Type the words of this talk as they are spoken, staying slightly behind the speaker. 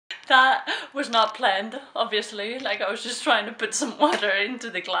That was not planned, obviously. Like, I was just trying to put some water into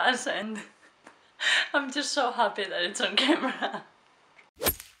the glass, and I'm just so happy that it's on camera.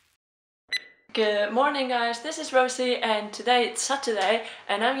 Good morning, guys, this is Rosie, and today it's Saturday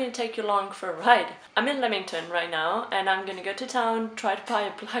and I'm gonna take you along for a ride. I'm in Leamington right now and I'm gonna go to town, try to buy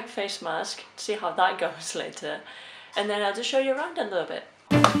a black face mask, see how that goes later, and then I'll just show you around a little bit.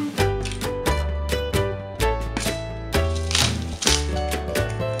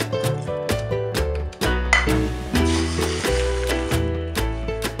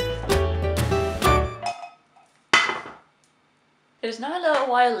 It is now a little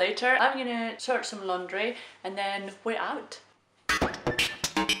while later. I'm gonna sort some laundry and then we're out.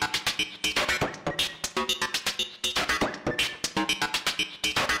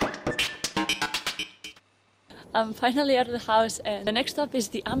 I'm finally out of the house and the next stop is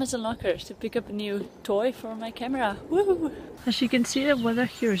the Amazon locker to pick up a new toy for my camera. Woo! As you can see, the weather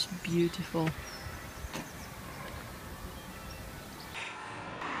here is beautiful.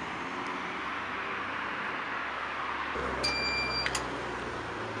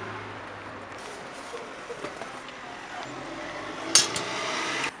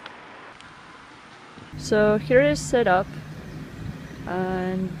 So here is set up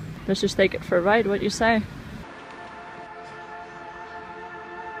and let's just take it for a ride. What do you say?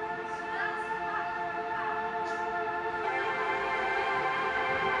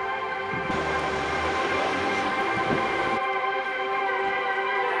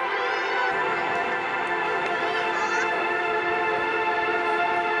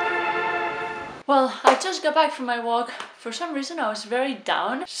 Well, I just got back from my walk. For some reason I was very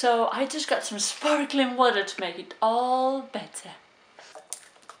down, so I just got some sparkling water to make it all better.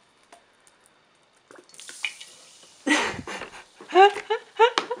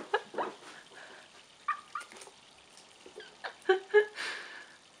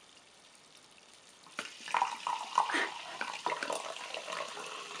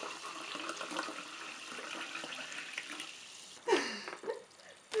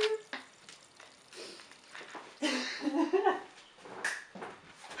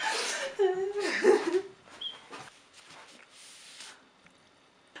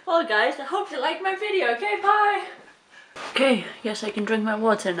 Well guys, I hope you liked my video, okay, bye! Okay, yes, I can drink my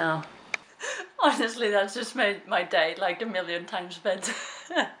water now. Honestly, that's just made my day like a million times better.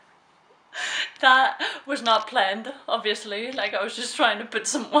 That was not planned, obviously. Like, I was just trying to put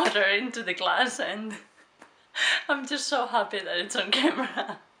some water into the glass, and I'm just so happy that it's on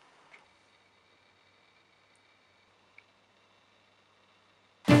camera.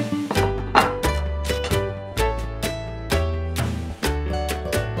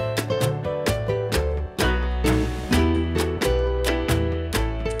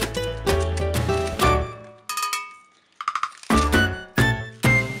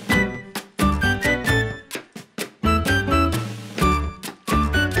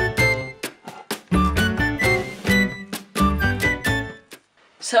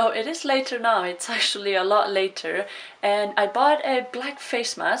 So it is later now, it's actually a lot later, and I bought a black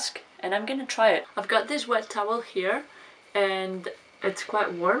face mask and I'm gonna try it. I've got this wet towel here and it's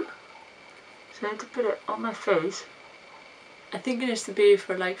quite warm, so I need to put it on my face. I think it needs to be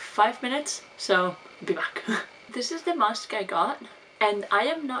for like 5 minutes, so I'll be back. This is the mask I got, and I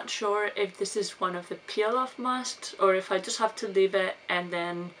am not sure if this is one of the peel-off masks or if I just have to leave it and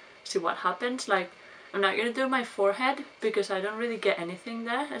then see what happens. Like, I'm not gonna do my forehead because I don't really get anything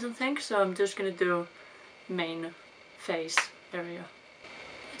there, I don't think, so I'm just gonna do main face area.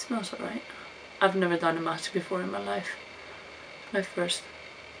 It smells alright. I've never done a mask before in my life. It's my first.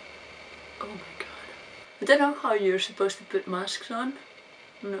 Oh my god. I don't know how you're supposed to put masks on.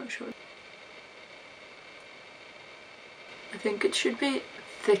 I'm not sure. I think it should be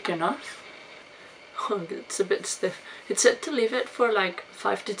thick enough. Oh, it's a bit stiff. It said to leave it for like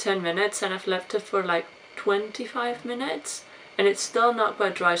 5 to 10 minutes and I've left it for like 25 minutes and it's still not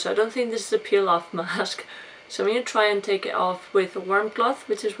quite dry, so I don't think this is a peel-off mask. So I'm gonna try and take it off with a warm cloth,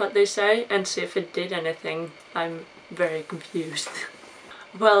 which is what they say, and see if it did anything. I'm very confused.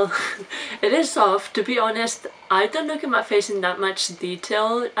 Well, it is off. To be honest, I don't look at my face in that much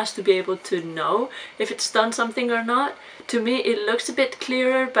detail as to be able to know if it's done something or not. To me it looks a bit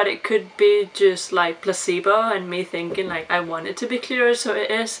clearer, but it could be just like placebo and me thinking like I want it to be clearer, so it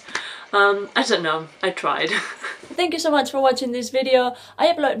is. I don't know, I tried. Thank you so much for watching this video. I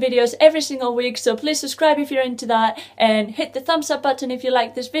upload videos every single week, so please subscribe if you're into that and hit the thumbs up button if you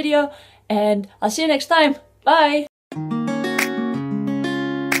like this video, and I'll see you next time. Bye!